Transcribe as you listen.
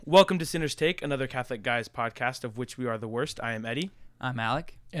Welcome to Sinner's Take, another Catholic Guys podcast of which we are the worst. I am Eddie. I'm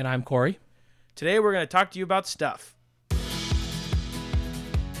Alec. And I'm Corey. Today we're going to talk to you about stuff.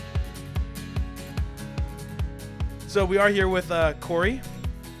 So we are here with Corey.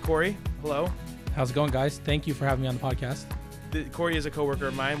 Corey, hello. How's it going, guys? Thank you for having me on the podcast. Corey is a coworker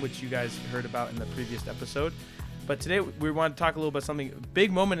of mine, which you guys heard about in the previous episode. But today we want to talk a little about something, a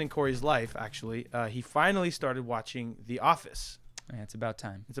big moment in Corey's life, actually. He finally started watching The Office. Yeah, it's about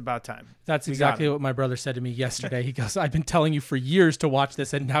time. It's about time. That's exactly what my brother said to me yesterday. He goes, I've been telling you for years to watch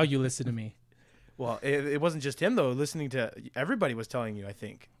this, and now you listen to me. Well, it wasn't just him, though. Listening to everybody was telling you, I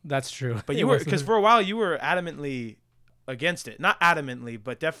think. That's true. But you were, because for a while you were adamantly against it. Not adamantly,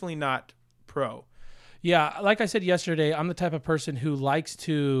 but definitely not pro. Yeah, like I said yesterday, I'm the type of person who likes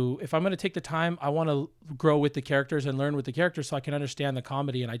to, if I'm going to take the time, I want to grow with the characters and learn with the characters so I can understand the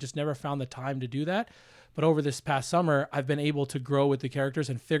comedy, and I just never found the time to do that. But over this past summer, I've been able to grow with the characters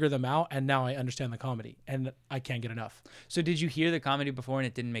and figure them out, and now I understand the comedy, and I can't get enough. So did you hear the comedy before and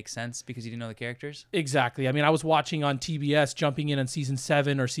it didn't make sense because you didn't know the characters? Exactly. I mean, I was watching on TBS, jumping in on season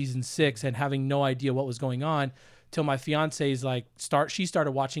 7 or season 6 and having no idea what was going on till my fiance's she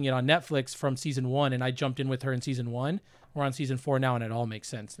started watching it on Netflix from season 1, and I jumped in with her in season 1. We're on season 4 now, and it all makes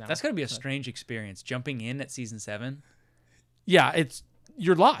sense now. That's got to be a strange experience, jumping in at season 7. Yeah,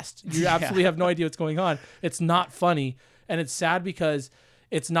 you're lost. You absolutely have no idea what's going on. It's not funny, and it's sad because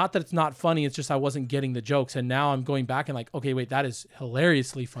it's not that it's not funny, it's just I wasn't getting the jokes, and now I'm going back and like, okay, wait, that is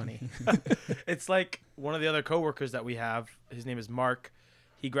hilariously funny. It's like one of the other coworkers that we have, his name is Mark.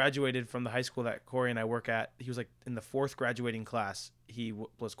 He graduated from the high school that Corey and I work at. He was like in the 4th graduating class. He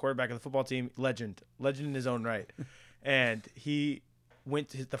was quarterback of the football team, legend in his own right. And he went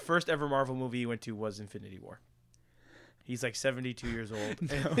to the first ever Marvel movie he went to was Infinity War. He's like 72 years old.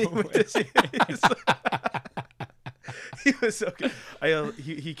 He went to see he was so good.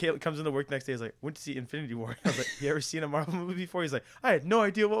 He comes into work the next day. He's like, went to see Infinity War. I was like, you ever seen a Marvel movie before? He's like, I had no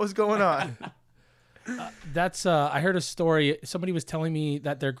idea what was going on. I heard a story. Somebody was telling me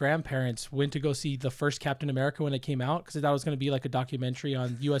that their grandparents went to go see the first Captain America when it came out because they thought it was going to be like a documentary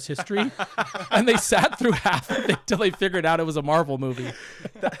on U.S. history. And they sat through half of it till they figured out it was a Marvel movie.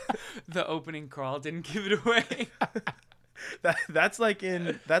 The opening crawl didn't give it away. That's like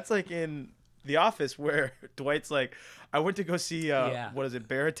in The Office where Dwight's like, I went to go see what is it,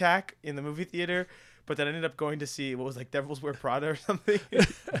 Bear Attack in the movie theater, but then I ended up going to see what was like Devils Wear Prada or something.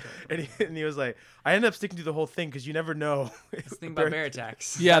 and he was like, I ended up sticking to the whole thing because you never know. This thing about bear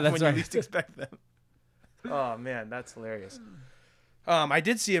attacks. Yeah, that's when right. you least expect them. Oh man, that's hilarious. I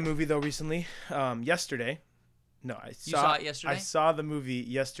did see a movie though recently. Yesterday. No, You saw it yesterday? I saw the movie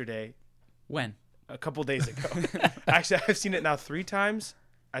yesterday. When? A couple days ago. Actually, I've seen it now 3 times.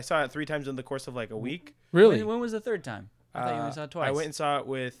 I saw it 3 times in the course of like a week. Really? When was the third time? I thought you only saw it twice. I went and saw it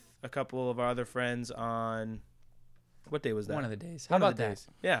with a couple of our other friends on, what day was that? One of the days. How One of about the that? days.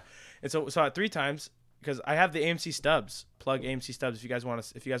 Yeah, and so saw it 3 times because I have the AMC stubs. Plug AMC stubs if you guys want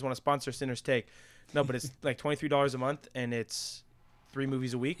to sponsor Sinner's Take. No, but it's like $23 a month and it's 3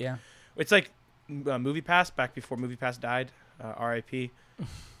 movies a week. Yeah. It's like Movie Pass back before Movie Pass died. R.I.P.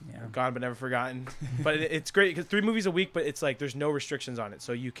 Yeah. Gone but never forgotten. But it's great because 3 movies a week, but it's like there's no restrictions on it,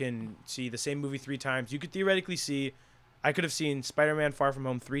 so you can see the same movie 3 times. You could theoretically I could have seen Spider-Man Far From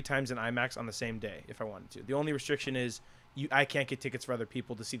Home 3 times in IMAX on the same day if I wanted to. The only restriction is I can't get tickets for other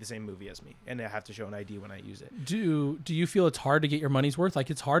people to see the same movie as me, and I have to show an ID when I use it. Do you feel it's hard to get your money's worth? Like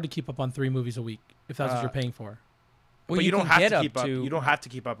it's hard to keep up on 3 movies a week if that's what you're paying for. Well, but you don't can have get to up keep up. to- You don't have to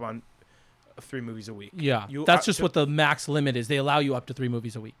keep up on 3 movies a week. Yeah, that's just so- what the max limit is. They allow you up to 3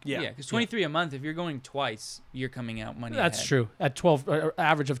 movies a week. Yeah, because 23 a month, if you're going twice, you're coming out money That's ahead. true. At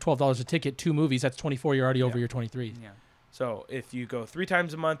average of $12 a ticket, 2 movies, that's 24. You're already over your 23. Yeah. So if you go 3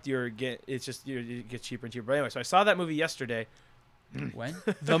 times a month, you get cheaper and cheaper. But anyway, so I saw that movie yesterday. When?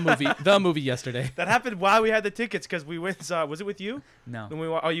 The movie yesterday. That happened while we had the tickets because we went and saw. Was it with you? No. When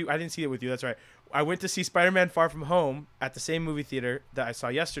I didn't see it with you. That's right. I went to see Spider-Man Far From Home at the same movie theater that I saw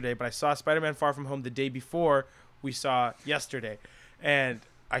yesterday, but I saw Spider-Man Far From Home the day before we saw yesterday, and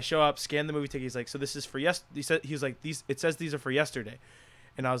I show up, scan the movie ticket. He's like, "So this is for He was like, "It says these are for yesterday,"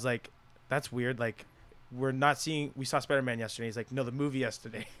 and I was like, "That's weird. Like, we saw Spider-Man yesterday." He's like, "No, the movie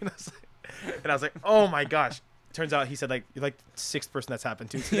yesterday," and I was like, "Oh my gosh." Turns out he said like you're like the 6th person that's happened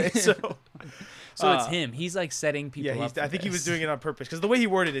to today. So It's him. He's like setting people up. I think he was doing it on purpose because the way he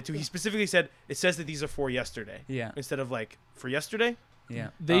worded it too, he specifically said it says that these are for yesterday. Yeah. Instead of like for yesterday.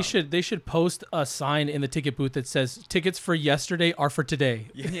 Yeah. They should post a sign in the ticket booth that says tickets for yesterday are for today.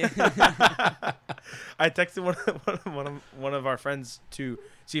 Yeah. I texted one of our friends to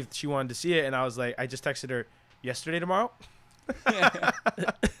see if she wanted to see it, and I was like, I just texted her yesterday tomorrow.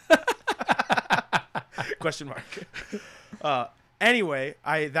 Question mark. Anyway,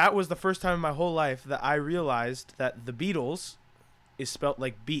 that was the first time in my whole life that I realized that the Beatles is spelt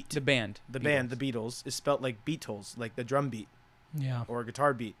like beat. The band. The band, the Beatles, is spelt like Beatles, like the drum beat Yeah. or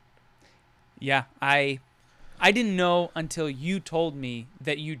guitar beat. Yeah, I didn't know until you told me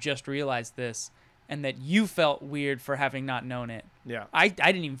that you just realized this and that you felt weird for having not known it. Yeah. I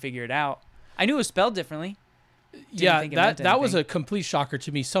didn't even figure it out. I knew it was spelled differently. Yeah, think it meant that was anything. a complete shocker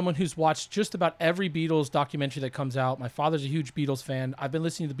to me. Someone who's watched just about every Beatles documentary that comes out. My father's a huge Beatles fan. I've been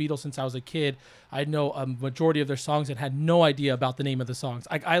listening to the Beatles since I was a kid. I know a majority of their songs and had no idea about the name of the songs.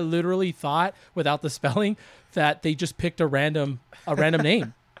 I literally thought, without the spelling, that they just picked a random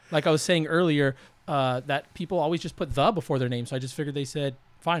name. Like I was saying earlier, that people always just put the before their name. So I just figured they said,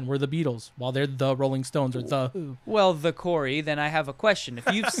 fine, we're the Beatles, while they're the Rolling Stones or the Who. Well, the Corey, then I have a question.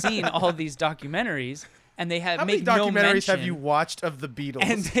 If you've seen all these documentaries and they have How many make no documentaries mention, have you watched of the Beatles?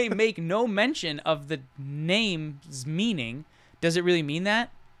 and they make no mention of the name's meaning, does it really mean that?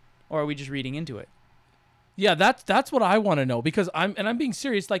 Or are we just reading into it? Yeah, that's what I want to know, because I'm being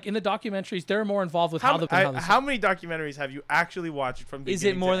serious. Like in the documentaries, they're more involved with how many documentaries have you actually watched from beginning Is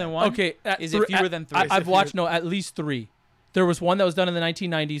it more to than end? one? Okay, Is it fewer than 3? I've watched at least 3. There was one that was done in the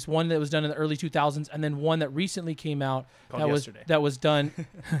 1990s, one that was done in the early 2000s, and then one that recently came out Called yesterday. that was done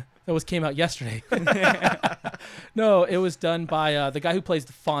came out yesterday. No, it was done by the guy who plays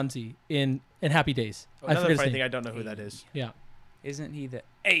the Fonzie in Happy Days. I Another forget his funny name. thing, I don't know who that is. Yeah. Isn't he the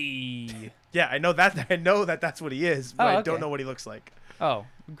A? Yeah, I know that. I know that that's what he is, but Oh, I okay. don't know what he looks like. Oh,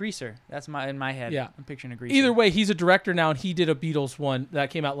 Greaser. That's in my head. Yeah. I'm picturing a Greaser. Either way, he's a director now, and he did a Beatles one that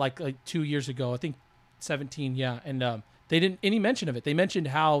came out like 2 years ago. I think 17. Yeah, and they didn't any mention of it. They mentioned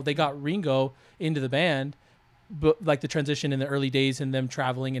how they got Ringo into the band, but like the transition in the early days and them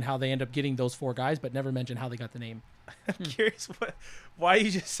traveling and how they end up getting those 4 guys, but never mentioned how they got the name. I'm curious why you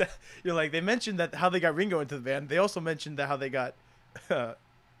just said, you're like, they mentioned that how they got Ringo into the band. They also mentioned that how they got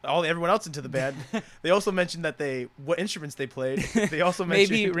everyone else into the band. They also mentioned that what instruments they played. They also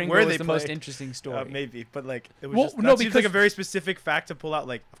mentioned maybe Ringo where was they the played. most interesting story. Maybe, but like it was Well, just no, seems like a because- very specific fact to pull out.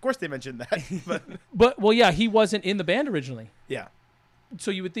 Like, of course they mentioned that, but But well, yeah, he wasn't in the band originally, yeah,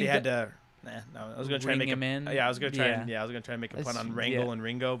 so you would they think had that, to. No, I was gonna try Ring and make him in? Yeah, I was gonna try. Yeah. I was gonna try and make a That's- pun on Wrangle yeah. and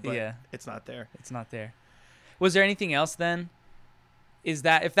Ringo, but Yeah. it's not there. It's not there. Was there anything else then? Is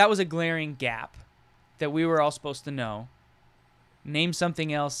that if that was a glaring gap that we were all supposed to know, name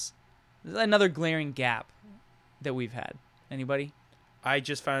something else, another glaring gap that we've had. Anybody? I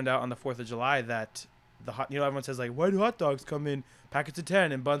just found out on the 4th of July that everyone says like, why do hot dogs come in packets of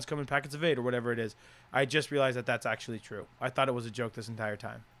 10 and buns come in packets of 8 or whatever it is. I just realized that that's actually true. I thought it was a joke this entire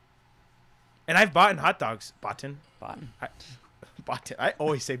time. And I've bought hot dogs. Botten. I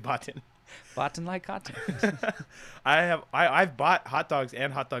always say botten. Botten like cotton. I've bought hot dogs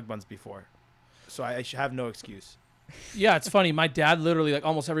and hot dog buns before. So I should have no excuse. yeah, it's funny. My dad literally like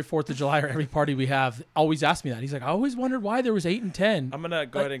almost every 4th of July or every party we have always asks me that. He's like, I always wondered why there was 8 and 10. I'm going to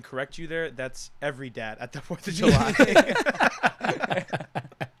go Like- ahead and correct you there. That's every dad at the 4th of July.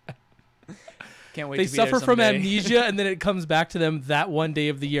 Can't wait They to be there suffer from someday. amnesia, and then it comes back to them that one day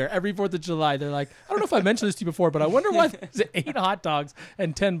of the year. Every 4th of July, they're like, I don't know if I mentioned this to you before, but I wonder why there's 8 hot dogs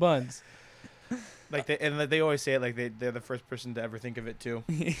and 10 buns. They always say it like they're the first person to ever think of it too.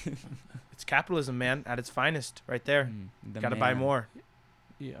 It's capitalism, man, at its finest, right there. The Gotta buy man. more.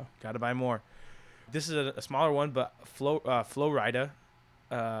 Yeah. Gotta buy more. This is a smaller one, but Flo Rida.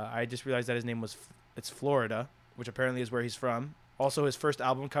 I just realized that his name was it's Florida, which apparently is where he's from. Also, his first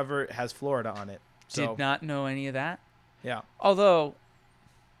album cover has Florida on it. So Did not know any of that. yeah, Although,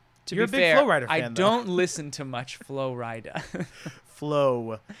 to You're be a big fair, Flo Rida I fan, though. don't listen to much Flo Rida.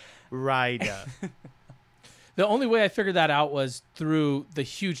 Flo Rida. The only way I figured that out was through the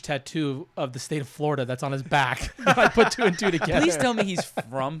huge tattoo of the state of Florida that's on his back. I put 2 and 2 together. Please tell me he's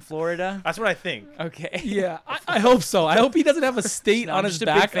from Florida. That's what I think. Okay. Yeah, I hope so. I hope he doesn't have a state No, on I'm his just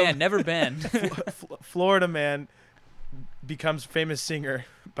back. a big fan. Never been. Florida man becomes famous singer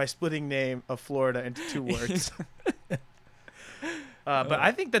by splitting name of Florida into 2 words. But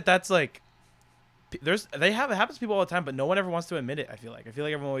I think that's like it happens to people all the time, but no one ever wants to admit it. I feel like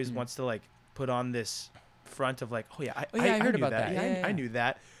everyone always wants to like put on this front of like, oh yeah, I heard knew about that. that. Yeah, Yeah, I yeah. knew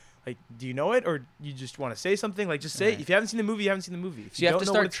that. Like, do you know it, or you just want to say something? Like, just say it. Right. If you haven't seen the movie, you haven't seen the movie. If So you have don't to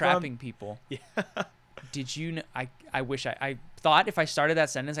know what start it's from- trapping people. Yeah. Did you know? I wish I thought if I started that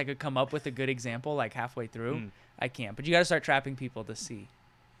sentence, I could come up with a good example like halfway through. Mm. I can't. But you got to start trapping people to see.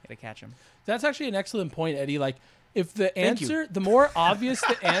 Got to catch them. That's actually an excellent point, Eddie. Like, if the Thank you. answer, the more obvious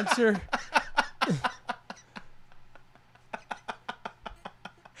the answer.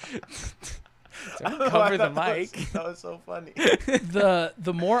 Don't cover the That mic. that was so funny.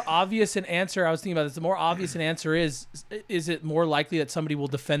 The more obvious an answer, I was thinking about this, the more obvious an answer is it more likely that somebody will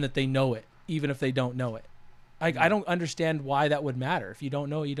defend that they know it, even if they don't know it? I don't understand why that would matter. If you don't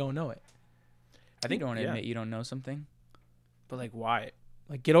know it, you don't know it. I think you don't admit you don't know something. But like, why?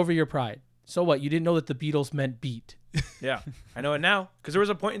 Like, get over your pride. So what? You didn't know that the Beatles meant beat. Yeah, I know it now because there was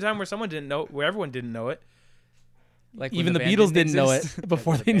a point in time where someone didn't know, where everyone didn't know it. Like Even the band Beatles didn't know exist. it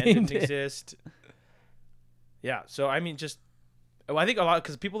before The they band named didn't it. exist. Yeah, so I mean, I think a lot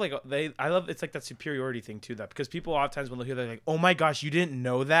because people I love it's like that superiority thing too. That because people a lot of times when they hear that, like, oh my gosh, you didn't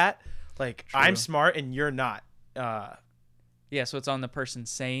know that, like I'm smart and you're not. Yeah, so it's on the person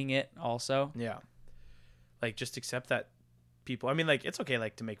saying it also. Yeah, like just accept that people. I mean, like it's okay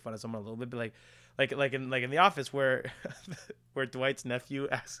like to make fun of someone a little bit, but like in The Office where where Dwight's nephew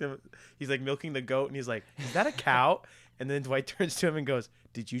asks him, he's like milking the goat and he's like, is that a cow? And then Dwight turns to him and goes,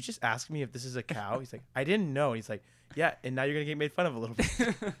 did you just ask me if this is a cow? He's like, I didn't know. And he's like, yeah, and now you're gonna get made fun of a little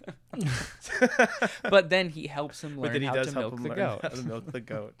bit. But then he helps him But learn then he how does to help milk him the learn goat. how to milk the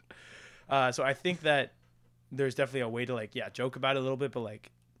goat. So I think that there's definitely a way to like joke about it a little bit, but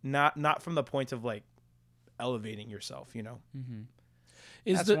like not from the point of like elevating yourself, you know.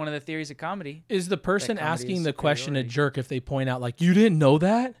 That's one of the theories of comedy. Is the person comedy asking is the question a superiority. jerk if they point out like, you didn't know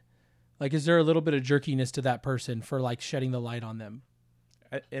that? Like, is there a little bit of jerkiness to that person for like shedding the light on them?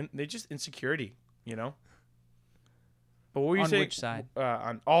 And they just insecurity, you know. But what were you On saying? which side?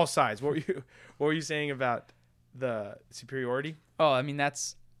 On all sides. What were you saying about the superiority? Oh, I mean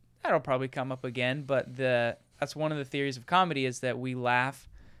that'll probably come up again, but that's one of the theories of comedy is that we laugh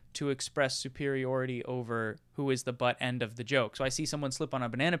to express superiority over who is the butt end of the joke. So I see someone slip on a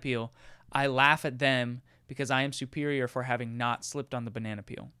banana peel, I laugh at them because I am superior for having not slipped on the banana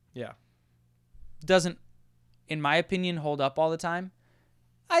peel. Yeah. Doesn't, in my opinion, hold up all the time.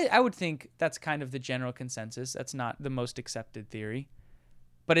 I would think that's kind of the general consensus. That's not the most accepted theory.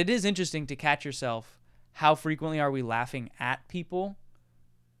 But it is interesting to catch yourself. How frequently are we laughing at people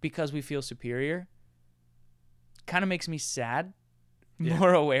because we feel superior? Kind of makes me sad,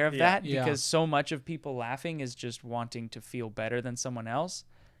 more aware of that, Yeah. because so much of people laughing is just wanting to feel better than someone else.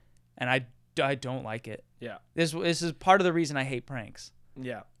 And I don't like it. Yeah. This is part of the reason I hate pranks.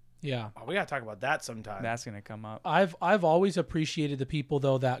 Yeah. Yeah. Oh, we gotta talk about that sometime. That's going to come up. I've always appreciated the people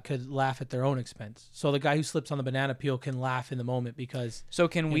though that could laugh at their own expense. So the guy who slips on the banana peel can laugh in the moment because So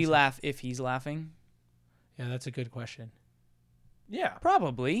can we Inside. laugh if he's laughing? yeah, that's a good question. Yeah.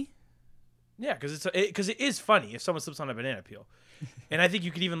 Probably. Yeah, because it is funny if someone slips on a banana peel, and I think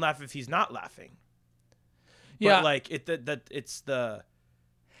you could even laugh if he's not laughing. Yeah. But like it's the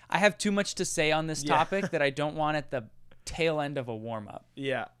I have too much to say on this Yeah. topic that I don't want at the tail end of a warm up.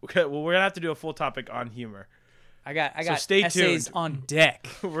 yeah. Okay, well, we're gonna have to do a full topic on humor. I got stay essays tuned. on deck.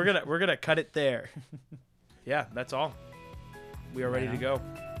 we're gonna cut it there. Yeah, that's all. We are ready to go.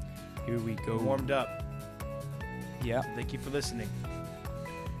 Here we go. Warmed up. Yeah. Thank you for listening.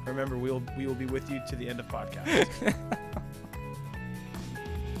 Remember, we will be with you to the end of podcast.